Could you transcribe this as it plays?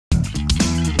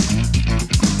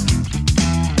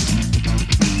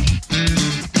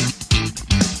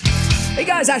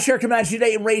Guys, Asher coming at you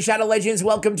today in Raid Shadow Legends.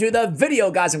 Welcome to the video,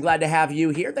 guys. I'm glad to have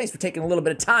you here. Thanks for taking a little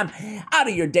bit of time out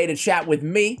of your day to chat with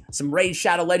me. Some Raid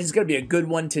Shadow Legends is going to be a good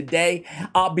one today.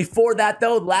 Before that,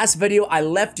 though, last video I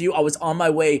left you. I was on my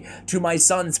way to my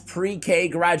son's pre-K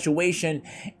graduation.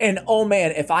 And oh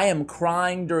man, if I am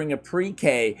crying during a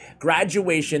pre-K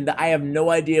graduation, that I have no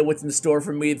idea what's in store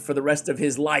for me for the rest of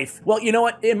his life. Well, you know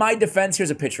what? In my defense, here's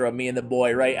a picture of me and the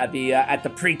boy, right, at the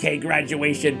pre-K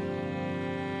graduation.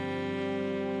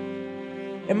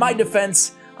 In my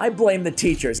defense, I blame the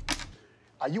teachers.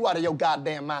 Are you out of your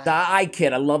goddamn mind? I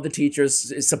kid. I love the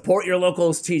teachers. Support your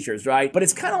local teachers, right? But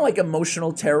it's kind of like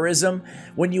emotional terrorism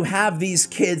when you have these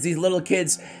kids, these little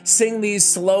kids, sing these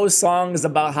slow songs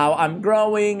about how I'm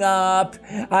growing up,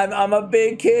 I'm a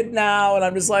big kid now, and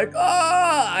I'm just like, oh,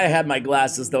 I had my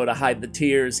glasses, though, to hide the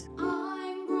tears.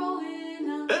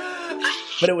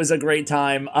 But it was a great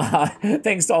time.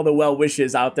 Thanks to all the well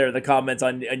wishes out there in the comments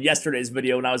on yesterday's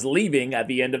video when I was leaving at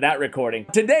the end of that recording.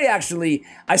 Today, actually,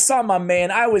 I saw my man.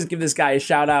 I always give this guy a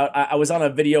shout out. I was on a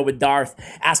video with Darth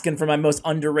asking for my most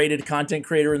underrated content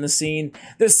creator in the scene.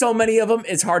 There's so many of them,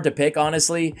 it's hard to pick,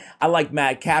 honestly. I like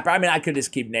Mad Capper. I mean, I could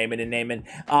just keep naming and naming.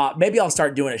 Maybe I'll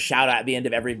start doing a shout out at the end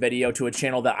of every video to a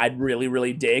channel that I'd really,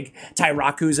 really dig.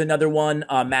 Tyraku's another one.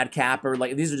 Mad Capper.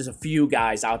 Like, these are just a few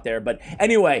guys out there. But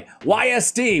anyway,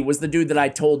 YS was the dude that I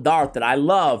told Darth that I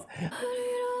love.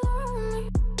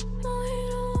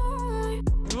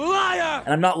 Liar!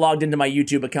 And I'm not logged into my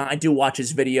YouTube account. I do watch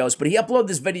his videos, but he uploaded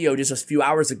this video just a few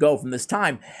hours ago from this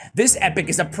time. This epic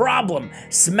is a problem.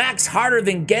 Smacks harder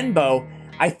than Genbo.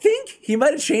 I think he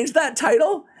might have changed that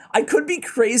title. I could be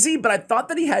crazy, but I thought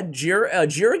that he had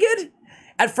Jirigid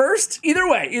at first. Either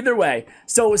way.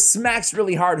 So smacks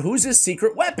really hard. Who's his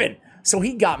secret weapon? So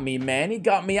he got me, man. He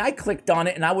got me. I clicked on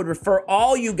it, and I would refer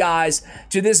all you guys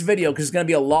to this video because it's going to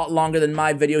be a lot longer than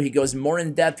my video. He goes more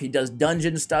in depth. He does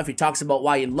dungeon stuff. He talks about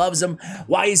why he loves him,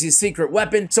 why he's his secret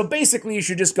weapon. So basically, you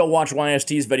should just go watch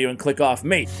YST's video and click off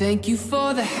me. Thank you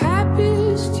for the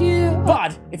happiest year.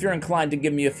 But if you're inclined to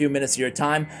give me a few minutes of your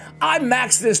time, I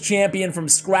maxed this champion from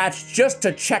scratch just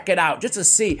to check it out, just to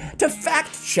see, to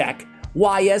fact check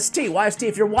YST. YST,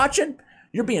 if you're watching,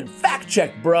 you're being fact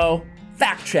checked, bro.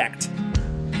 Fact-checked.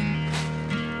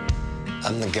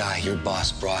 I'm the guy your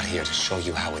boss brought here to show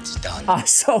you how it's done.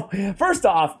 So, first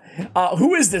off,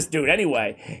 who is this dude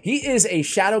anyway? He is a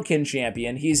Shadowkin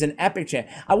champion. He's an epic champ.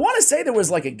 I want to say there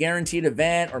was like a guaranteed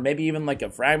event or maybe even like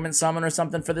a fragment summon or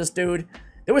something for this dude.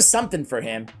 There was something for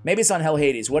him. Maybe it's on Hell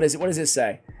Hades. What is it? What does it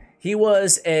say? He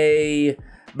was a...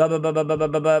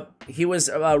 He was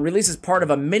released as part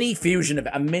of a mini fusion.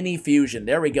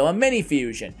 There we go, a mini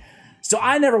fusion. So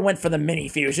I never went for the mini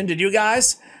fusion, did you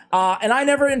guys? And I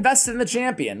never invested in the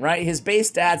champion, right? His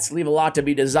base stats leave a lot to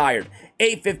be desired.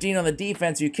 815 on the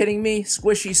defense, are you kidding me?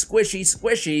 Squishy, squishy,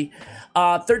 squishy.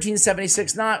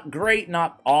 1376, not great,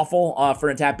 not awful for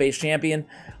an attack-based champion.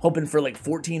 Hoping for like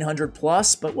 1400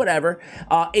 plus, but whatever.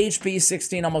 HP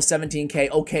 16, almost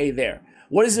 17k, okay there.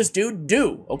 What does this dude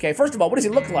do? Okay, first of all, what does he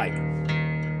look like?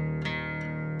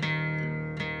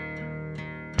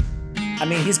 I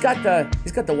mean, he's got the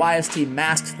YST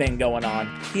mask thing going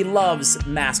on. He loves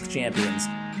mask champions.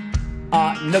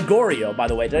 Nogoryo, by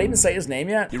the way, did I even say his name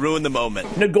yet? You ruined the moment.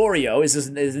 Nogoryo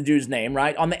is the dude's name,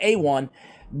 right? On the A1,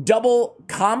 double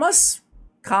Kamas,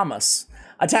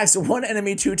 attacks one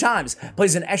enemy 2 times.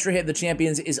 Plays an extra hit if the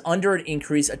champion is under an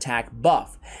increased attack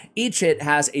buff. Each hit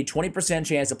has a 20%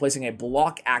 chance of placing a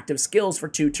block active skills for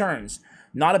 2 turns.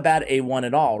 Not a bad A1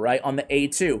 at all, right? On the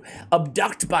A2,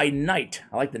 Abduct by Night.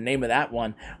 I like the name of that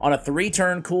one. On a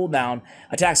 3-turn cooldown,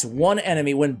 attacks 1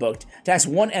 enemy when booked. Attacks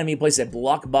 1 enemy, places a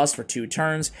block bust for 2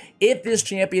 turns. If this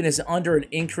champion is under an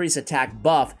increased attack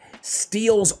buff,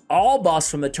 steals all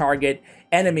buffs from the target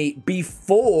enemy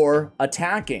before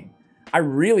attacking. I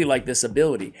really like this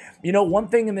ability. You know, one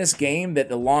thing in this game that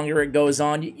the longer it goes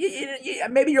on,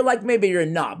 maybe you're like, maybe you're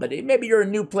not, but maybe you're a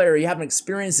new player, you haven't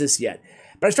experienced this yet.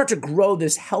 But I start to grow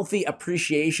this healthy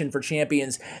appreciation for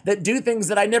champions that do things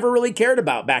that I never really cared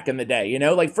about back in the day, you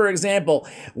know? Like, for example,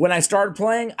 when I started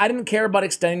playing, I didn't care about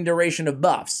extending duration of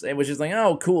buffs. It was just like,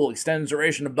 oh, cool, extended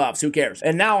duration of buffs, who cares?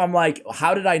 And now I'm like,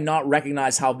 how did I not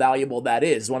recognize how valuable that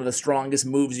is? One of the strongest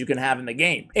moves you can have in the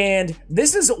game. And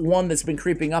this is one that's been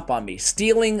creeping up on me,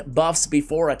 stealing buffs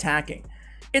before attacking.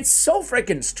 It's so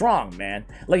freaking strong, man.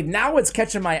 Like, now it's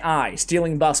catching my eye,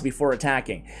 stealing buffs before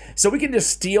attacking. So we can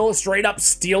just straight up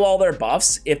steal all their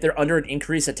buffs if they're under an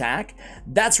increased attack.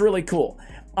 That's really cool.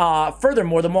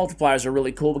 Furthermore, the multipliers are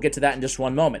really cool. We'll get to that in just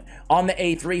one moment. On the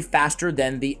A3, faster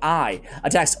than the I.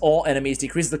 Attacks all enemies,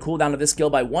 decreases the cooldown of this skill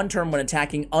by 1 turn when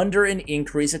attacking under an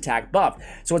increased attack buff.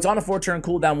 So it's on a 4-turn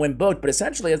cooldown when booked, but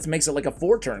essentially it makes it like a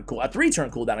 3-turn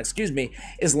cooldown, excuse me,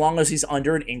 as long as he's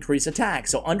under an increased attack.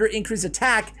 So under increased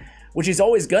attack, which he's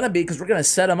always gonna be because we're gonna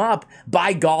set him up,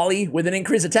 by golly, with an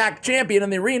increased attack champion in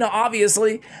the arena,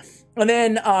 obviously. And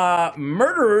then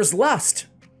Murderer's Lust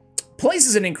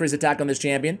places an increased attack on this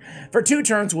champion for 2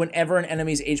 turns whenever an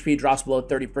enemy's HP drops below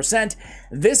 30%.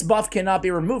 This buff cannot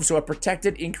be removed, so a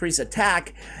protected increased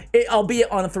attack,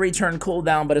 albeit on a 3-turn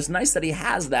cooldown, but it's nice that he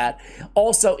has that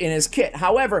also in his kit.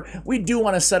 However, we do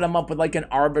want to set him up with like an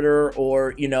Arbiter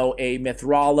or, you know, a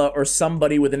Mithrala or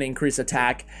somebody with an increased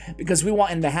attack, because we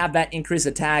want him to have that increased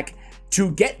attack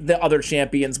to get the other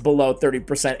champions below 30%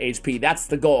 HP. That's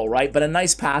the goal, right? But a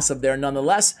nice passive there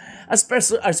nonetheless,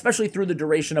 especially through the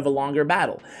duration of a longer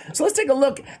battle. So let's take a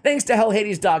look, thanks to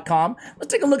hellhades.com,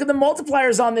 let's take a look at the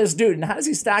multipliers on this dude and how does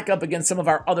he stack up against some of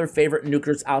our other favorite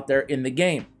nukers out there in the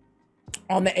game.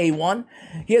 On the A1,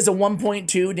 he has a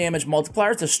 1.2 damage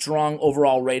multiplier. It's a strong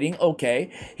overall rating. Okay.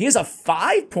 He has a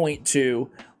 5.2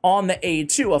 on the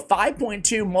A2. A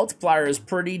 5.2 multiplier is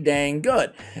pretty dang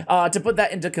good. To put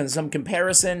that into some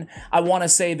comparison, I want to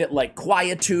say that like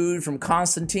Quietude from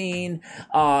Constantine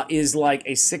is like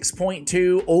a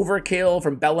 6.2. Overkill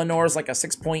from Bellinor is like a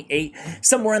 6.8.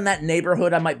 Somewhere in that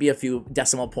neighborhood. I might be a few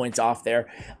decimal points off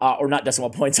there. Or not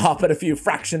decimal points off, but a few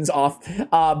fractions off.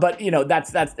 But, you know,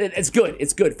 it's good.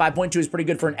 It's good. 5.2 is pretty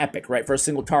good for an epic, right? For a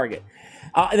single target.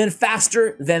 And then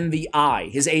faster than the I.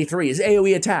 His A3, his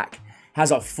AoE attack, has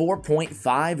a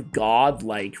 4.5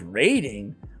 godlike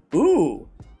rating. Ooh,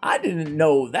 I didn't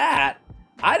know that.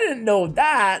 I didn't know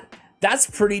that. That's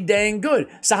pretty dang good.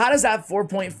 So how does that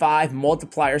 4.5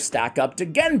 multiplier stack up to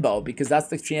Genbo? Because that's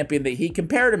the champion that he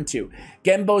compared him to.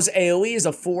 Genbo's AoE is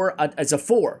a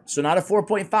 4, so not a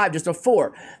 4.5, just a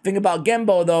 4. Thing about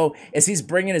Genbo though is he's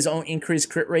bringing his own increased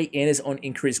crit rate and his own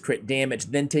increased crit damage,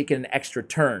 then taking an extra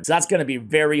turn. So that's going to be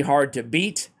very hard to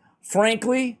beat.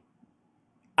 Frankly,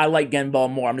 I like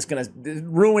Genbo more. I'm just going to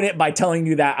ruin it by telling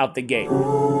you that out the gate.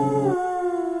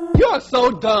 You are so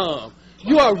dumb.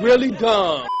 You are really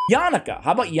dumb. Yannica.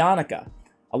 How about Yannica?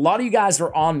 A lot of you guys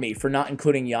are on me for not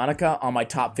including Yannica on my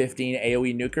top 15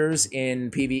 AoE nukers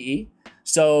in PvE.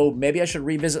 So maybe I should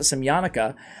revisit some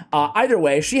Yannica. Either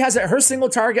way, she has her single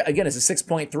target, again, is a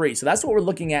 6.3. So that's what we're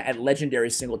looking at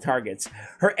legendary single targets.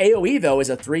 Her AoE, though,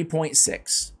 is a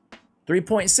 3.6.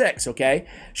 3.6, okay?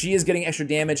 She is getting extra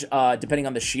damage depending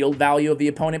on the shield value of the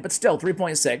opponent, but still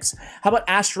 3.6. How about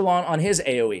Astralon on his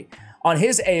AoE? On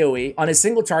his AoE, on his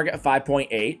single target, a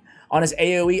 5.8. On his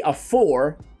AoE, a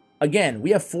 4. Again, we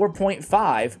have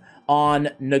 4.5 on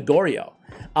Nogoryo.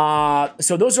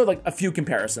 So those are like a few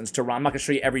comparisons to run. I'm not going to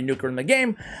show you every nuker in the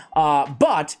game,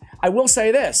 but I will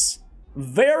say this.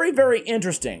 Very, very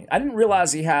interesting. I didn't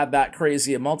realize he had that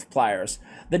crazy of multipliers.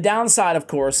 The downside, of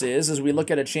course, is as we look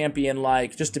at a champion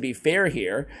like, just to be fair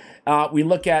here, we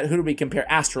look at, who do we compare?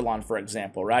 Astralon, for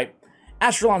example, right?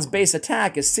 Astralon's base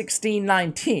attack is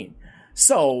 1619.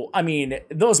 So, I mean,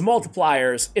 those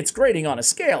multipliers, it's grading on a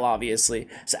scale, obviously.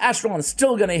 So Astralon's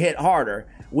still going to hit harder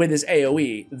with his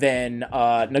AoE than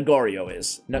Nogoryo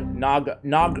is. Nogoryo.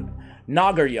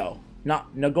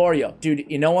 Dude,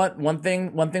 you know what? One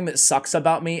thing that sucks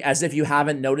about me, as if you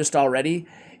haven't noticed already,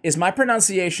 is my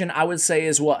pronunciation, I would say,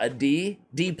 is what, a D?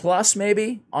 D plus,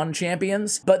 maybe, on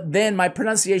champions? But then my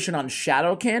pronunciation on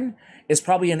Shadowkin is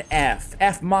probably an F.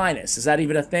 F minus. Is that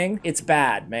even a thing? It's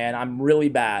bad, man. I'm really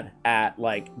bad at,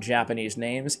 like, Japanese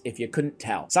names, if you couldn't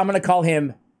tell. So I'm gonna call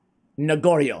him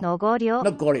Nogoryo.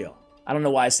 Nogoryo. I don't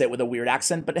know why I say it with a weird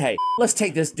accent, but hey, let's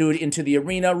take this dude into the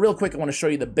arena. Real quick, I want to show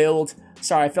you the build.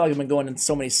 Sorry, I feel like I've been going into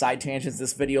so many side tangents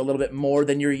this video, a little bit more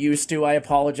than you're used to. I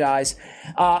apologize.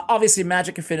 Obviously,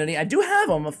 Magic Affinity. I do have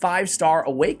him a 5-star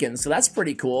Awakened, so that's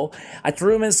pretty cool. I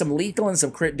threw him in some lethal and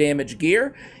some crit damage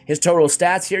gear. His total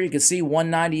stats here, you can see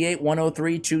 198,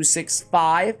 103,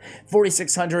 265,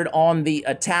 4600 on the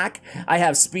attack. I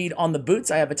have speed on the boots.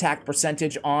 I have attack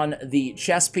percentage on the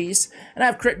chest piece, and I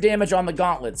have crit damage on the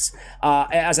gauntlets.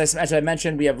 As I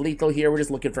mentioned, we have lethal here. We're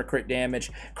just looking for crit damage,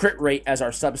 crit rate as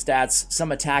our substats,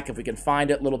 some attack if we can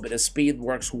find it, a little bit of speed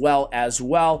works well as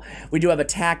well. We do have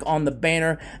attack on the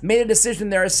banner. Made a decision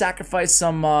there to sacrifice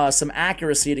some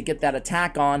accuracy to get that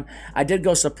attack on. I did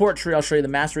go support tree. I'll show you the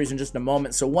masteries in just a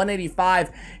moment. So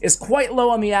 185 is quite low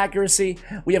on the accuracy.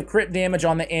 We have crit damage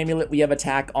on the amulet. We have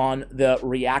attack on the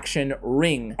reaction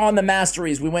ring. On the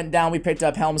masteries, we went down, we picked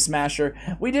up Helm Smasher.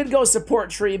 We did go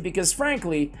support tree because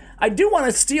frankly, I do want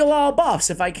to steal all buffs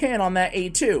if I can on that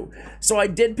A2. So I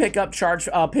did pick up charge,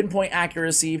 pinpoint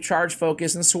accuracy, charge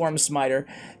focus, and swarm smiter.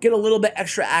 Get a little bit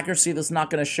extra accuracy that's not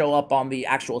going to show up on the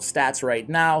actual stats right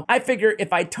now. I figure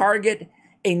if I target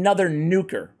another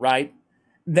nuker, right,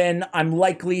 then I'm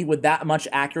likely, with that much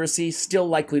accuracy, still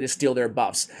likely to steal their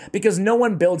buffs. Because no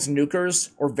one builds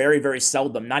nukers, or very, very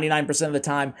seldom, 99% of the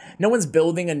time, no one's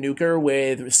building a nuker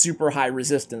with super high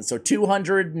resistance. So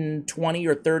 220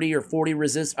 or 30 or 40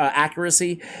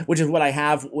 accuracy, which is what I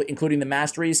have, including the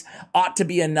Masteries, ought to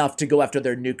be enough to go after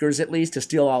their nukers, at least, to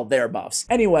steal all their buffs.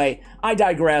 Anyway, I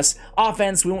digress.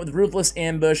 Offense, we went with Ruthless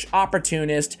Ambush,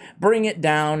 Opportunist, Bring It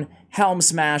Down, Helm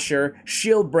Smasher,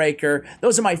 Shield Breaker.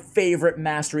 Those are my favorite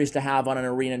Masteries to have on an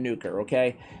arena nuker,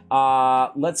 okay?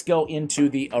 Let's go into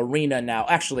the arena now.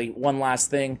 Actually, one last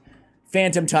thing.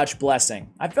 Phantom Touch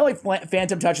Blessing. I feel like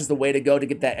Phantom Touch is the way to go to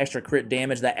get that extra crit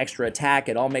damage, that extra attack.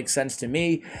 It all makes sense to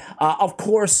me. Of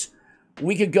course,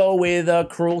 we could go with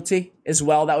Cruelty as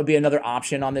well. That would be another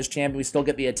option on this champion. We still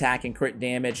get the attack and crit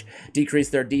damage, decrease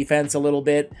their defense a little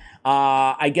bit.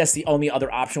 I guess the only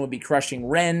other option would be Crushing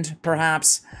Rend,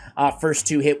 perhaps. First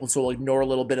 2 hit, so we'll ignore a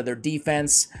little bit of their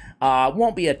defense.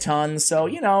 Won't be a ton, so,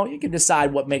 you know, you can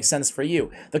decide what makes sense for you.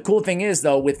 The cool thing is,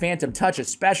 though, with Phantom Touch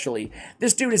especially,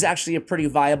 this dude is actually a pretty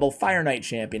viable Fire Knight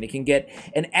champion. He can get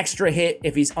an extra hit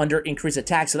if he's under increased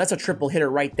attack, so that's a triple hitter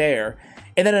right there.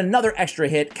 And then another extra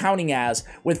hit, counting as,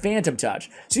 with Phantom Touch.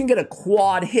 So you can get a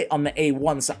quad hit on the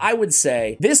A1. So I would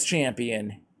say this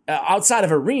champion, outside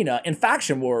of Arena, in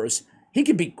Faction Wars, he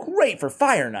could be great for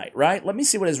Fire Knight, right? Let me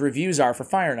see what his reviews are for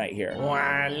Fire Knight here.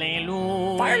 Fire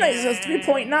Knight is a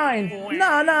 3.9.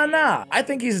 Nah. I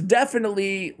think he's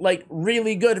definitely, like,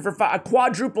 really good for a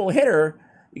quadruple hitter.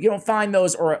 You don't find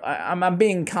those, or I'm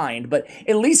being kind, but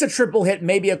at least a triple hit,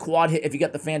 maybe a quad hit if you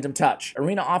get the Phantom Touch.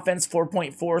 Arena offense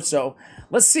 4.4, so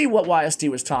let's see what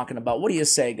YST was talking about. What do you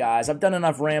say, guys? I've done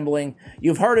enough rambling.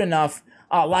 You've heard enough.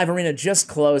 Live Arena just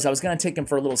closed. I was going to take him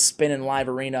for a little spin in Live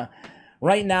Arena.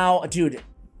 Right now, dude,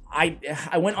 I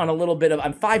went on a little bit of,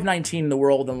 I'm 519 in the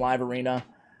world in Live Arena.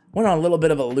 Went on a little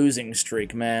bit of a losing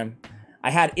streak, man.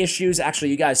 I had issues.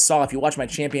 Actually, you guys saw, if you watch my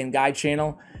Champion Guide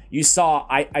channel, you saw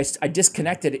I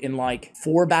disconnected in like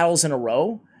 4 battles in a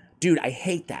row. Dude, I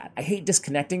hate that. I hate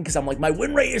disconnecting because I'm like, my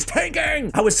win rate is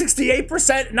tanking. I was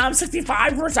 68%, now I'm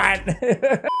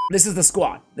 65%. This is the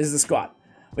squad. This is the squad.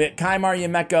 We got Kaimar,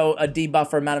 Yumeko, a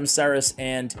debuffer, Madame Ceres,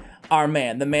 and our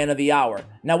man, the man of the hour.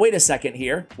 Now, wait a second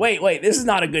here. Wait, this is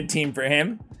not a good team for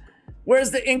him.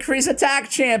 Where's the increased attack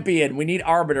champion? We need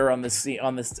Arbiter on this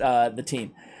the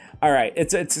team. All right,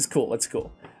 it's cool. It's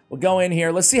cool. We'll go in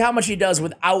here. Let's see how much he does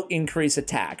without increased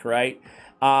attack, right?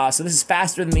 So this is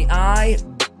faster than the eye.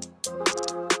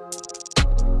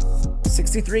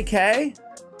 63K.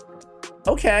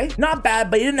 Okay, not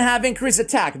bad, but he didn't have increased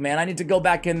attack, man. I need to go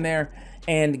back in there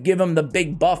and give him the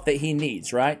big buff that he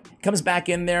needs, right? Comes back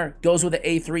in there, goes with the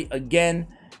A3 again.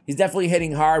 He's definitely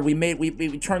hitting hard.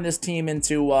 We turned this team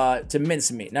into to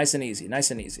mincemeat. Nice and easy, nice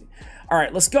and easy. All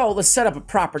right, let's go. Let's set up a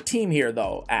proper team here,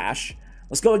 though, Ash.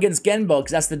 Let's go against Genbo,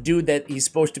 because that's the dude that he's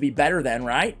supposed to be better than,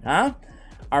 right? Huh?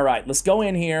 All right, let's go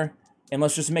in here, and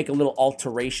let's just make a little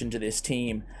alteration to this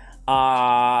team.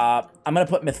 I'm going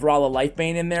to put Mithrala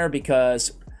Lifebane in there,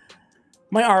 because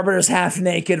my Arbiter's half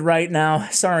naked right now.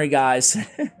 Sorry, guys.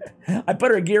 I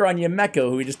put her gear on Yumeko,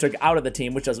 who we just took out of the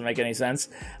team, which doesn't make any sense.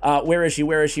 Where is she?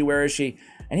 Where is she? Where is she?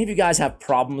 Any of you guys have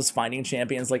problems finding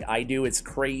champions like I do? It's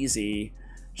crazy.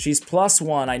 She's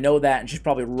 +1, I know that, and she's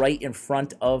probably right in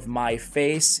front of my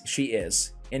face. She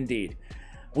is, indeed.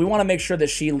 We want to make sure that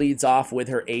she leads off with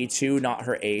her A2, not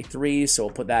her A3, so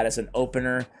we'll put that as an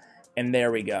opener, and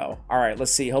there we go. All right,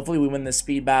 let's see. Hopefully we win this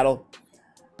speed battle.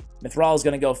 Mithrala is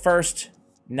going to go first.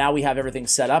 Now we have everything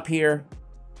set up here.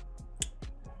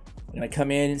 We're going to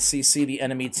come in and CC the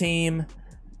enemy team.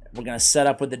 We're going to set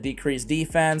up with the decreased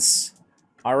defense.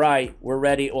 All right, we're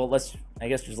ready. Well, let's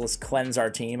cleanse our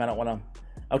team. I don't want to...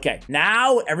 Okay,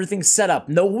 now everything's set up.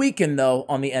 No weaken, though,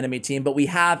 on the enemy team, but we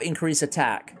have increased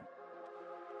attack.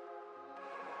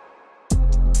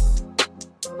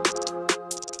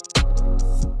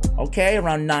 Okay,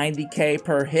 around 90K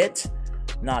per hit.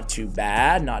 Not too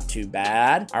bad, not too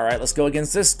bad. All right, let's go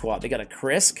against this squad. They got a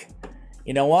Krisk.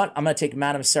 You know what? I'm going to take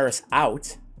Madame Ceres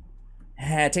out.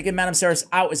 Taking Madame Ceres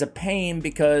out is a pain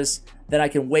because then I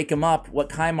can wake him up, what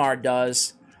Kaimar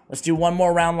does. Let's do one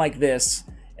more round like this.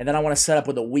 And then I want to set up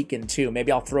with a weaken too.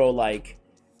 Maybe I'll throw, like,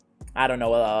 I don't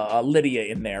know, a Lydia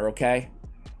in there, okay?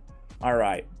 All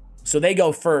right. So they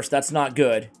go first. That's not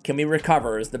good. Can we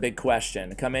recover is the big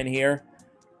question. Come in here.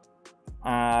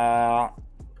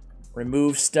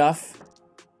 Remove stuff.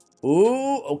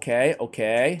 Ooh, okay,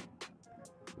 okay.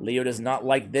 Leo does not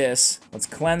like this. Let's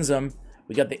cleanse him.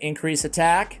 We got the increase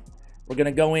attack. We're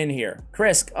gonna go in here.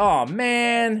 Krisk, oh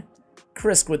man.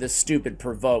 Krisk with his stupid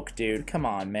provoke, dude. Come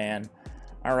on, man.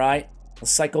 All right,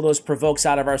 let's cycle those provokes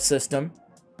out of our system.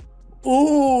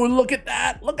 Ooh, look at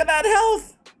that. Look at that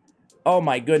health. Oh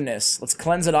my goodness. Let's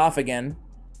cleanse it off again.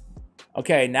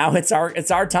 Okay, now it's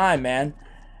our time, man.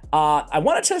 I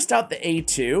want to test out the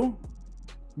A2,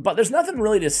 but there's nothing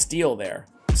really to steal there.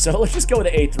 So let's just go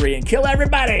with the A3 and kill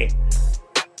everybody.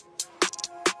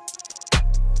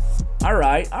 All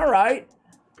right, all right.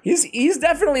 He's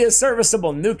definitely a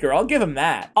serviceable nuker. I'll give him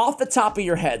that. Off the top of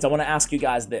your heads, I want to ask you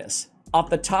guys this. Off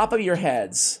the top of your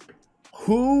heads,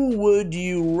 who would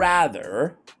you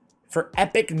rather for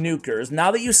epic nukers?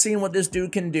 Now that you've seen what this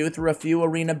dude can do through a few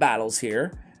arena battles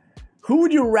here, who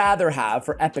would you rather have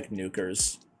for epic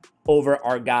nukers over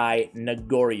our guy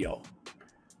Nogoryo?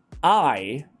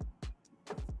 I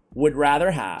would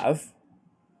rather have...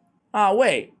 Oh,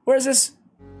 wait. Where's this?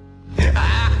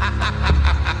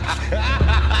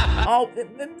 Oh,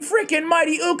 freaking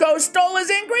Mighty Uko stole his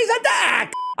increase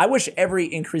attack! I wish every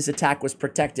increase attack was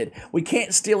protected. We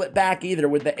can't steal it back either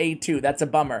with the A2. That's a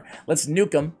bummer. Let's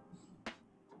nuke him.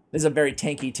 This is a very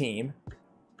tanky team.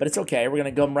 But it's okay. We're going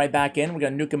to go him right back in. We're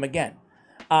going to nuke him again.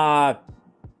 I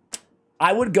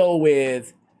would go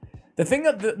with...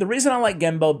 The reason I like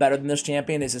Genbo better than this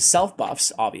champion is his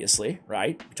self-buffs, obviously,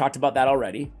 right? We talked about that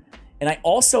already. And I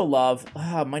also love...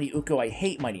 Mighty Uko. I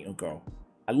hate Mighty Uko.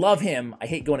 I love him. I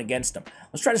hate going against him.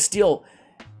 Let's try to steal...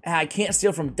 I can't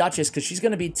steal from Duchess because she's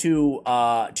going to be too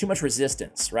much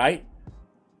resistance, right?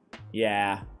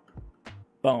 Yeah.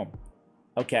 Boom.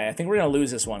 Okay, I think we're going to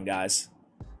lose this one, guys.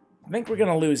 I think we're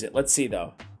going to lose it. Let's see,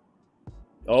 though.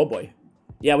 Oh, boy.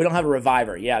 Yeah, we don't have a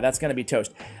reviver. Yeah, that's going to be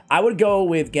toast. I would go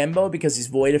with Genbo because he's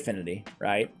Void Affinity,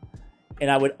 right? And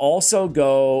I would also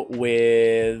go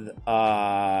with...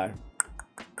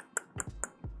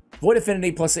 Void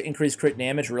Affinity plus the increased crit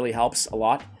damage really helps a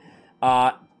lot.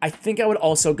 I think I would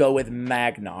also go with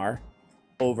Magnar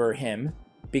over him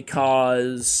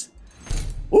because...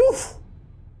 Oof!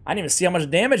 I didn't even see how much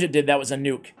damage it did. That was a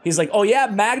nuke. He's like, oh yeah,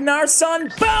 Magnar,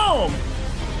 son? Boom!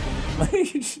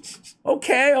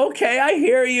 Okay, I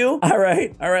hear you. All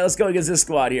right, let's go against this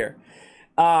squad here.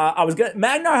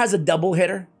 Magnar has a double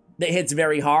hitter that hits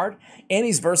very hard, and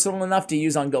he's versatile enough to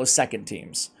use on Go's second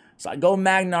teams. So I go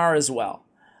Magnar as well.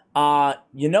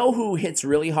 You know who hits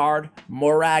really hard?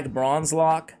 Morag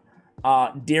Bronzelock,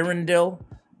 Dirindil.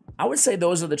 I would say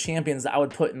those are the champions that I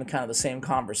would put in the kind of the same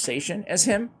conversation as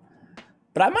him.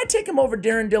 But I might take him over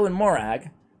Dirindil and Morag.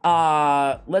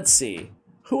 Let's see.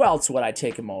 Who else would I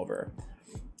take him over?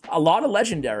 A lot of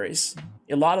legendaries.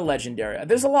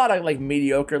 There's a lot of like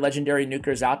mediocre legendary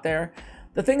nukers out there.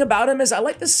 The thing about him is I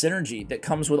like the synergy that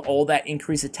comes with all that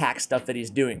increased attack stuff that he's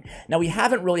doing. Now, we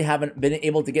haven't been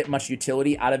able to get much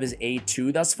utility out of his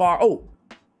A2 thus far. Oh,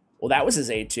 well, that was his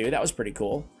A2. That was pretty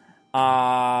cool.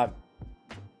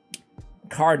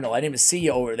 Cardinal, I didn't even see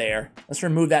you over there. Let's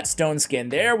remove that stone skin.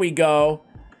 There we go.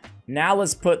 Now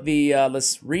let's put the,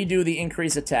 let's redo the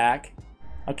increase attack.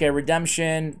 Okay,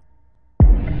 redemption.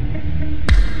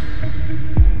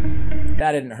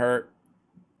 That didn't hurt.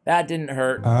 That didn't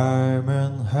hurt. I'm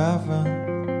in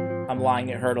heaven. I'm lying,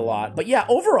 it hurt a lot. But yeah,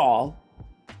 overall,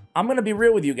 I'm going to be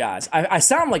real with you guys. I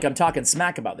sound like I'm talking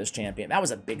smack about this champion. That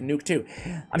was a big nuke too.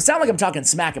 I sound like I'm talking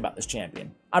smack about this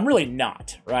champion. I'm really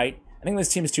not, right? I think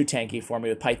this team is too tanky for me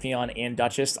with Pythion and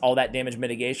Duchess. All that damage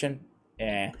mitigation.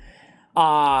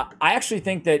 I actually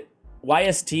think that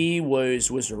YST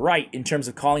was right in terms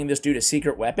of calling this dude a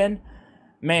secret weapon.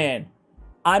 Man,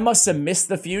 I must have missed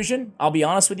the fusion. I'll be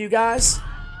honest with you guys.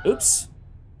 Oops.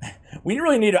 We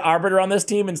really need an Arbiter on this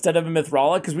team instead of a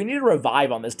Mithrala because we need a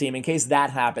revive on this team in case that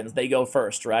happens. They go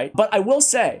first, right? But I will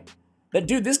say that,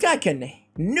 dude, this guy can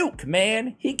nuke,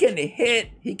 man. He can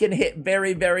hit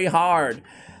very, very hard.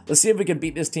 Let's see if we can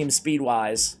beat this team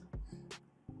speed-wise.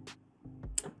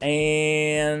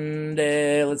 And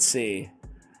let's see.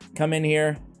 Come in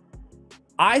here.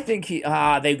 I think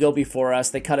they go before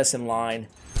us. They cut us in line.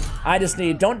 I just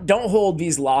need, don't hold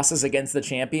these losses against the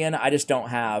champion. I just don't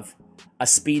have a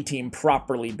speed team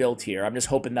properly built here. I'm just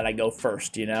hoping that I go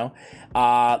first, you know?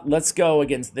 Let's go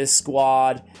against this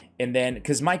squad. And then,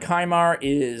 because my Kaimar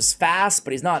is fast,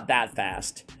 but he's not that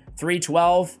fast.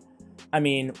 312. I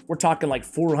mean, we're talking like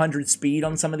 400 speed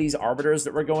on some of these Arbiters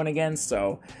that we're going against,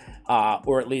 so...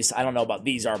 or at least, I don't know about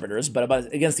these Arbiters,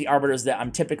 but against the Arbiters that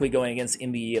I'm typically going against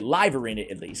in the live arena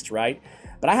at least, right?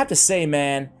 But I have to say,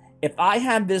 man, if I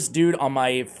had this dude on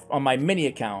my mini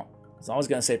account, so I was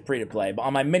going to say free-to-play, but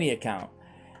on my mini account,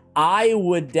 I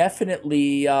would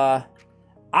definitely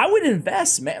I would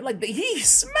invest, man. Like, he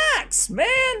smacks,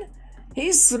 man.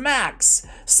 He smacks.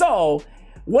 So,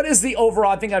 what is the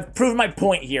overall? I think I've proved my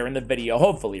point here in the video,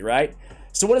 hopefully, right?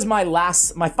 So, what is my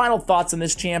final thoughts on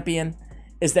this champion?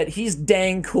 Is that he's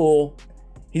dang cool.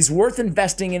 He's worth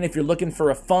investing in if you're looking for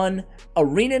a fun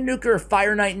Arena Nuker,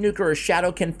 Fire Knight Nuker, or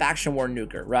Shadowkin Faction War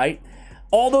Nuker, right?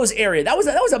 All those areas. That was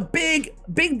a big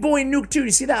boy nuke too.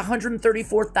 You see that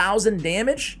 134,000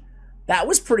 damage? That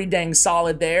was pretty dang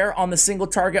solid there on the single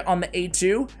target on the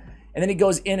A2. And then he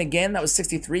goes in again. That was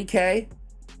 63K,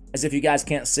 as if you guys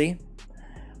can't see.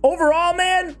 Overall,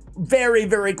 man, very,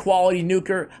 very quality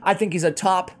nuker. I think he's a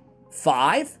top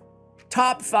 5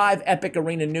 epic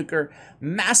arena nuker.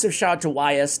 Massive shout out to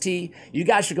YST. You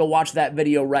guys should go watch that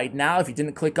video right now if you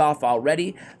didn't click off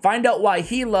already. Find out why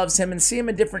he loves him and see him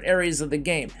in different areas of the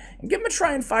game. And give him a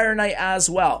try in Fire Knight as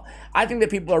well. I think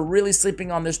that people are really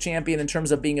sleeping on this champion in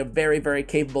terms of being a very, very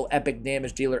capable epic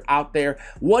damage dealer out there.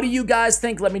 What do you guys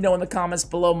think? Let me know in the comments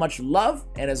below. Much love.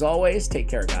 And as always, take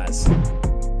care, guys.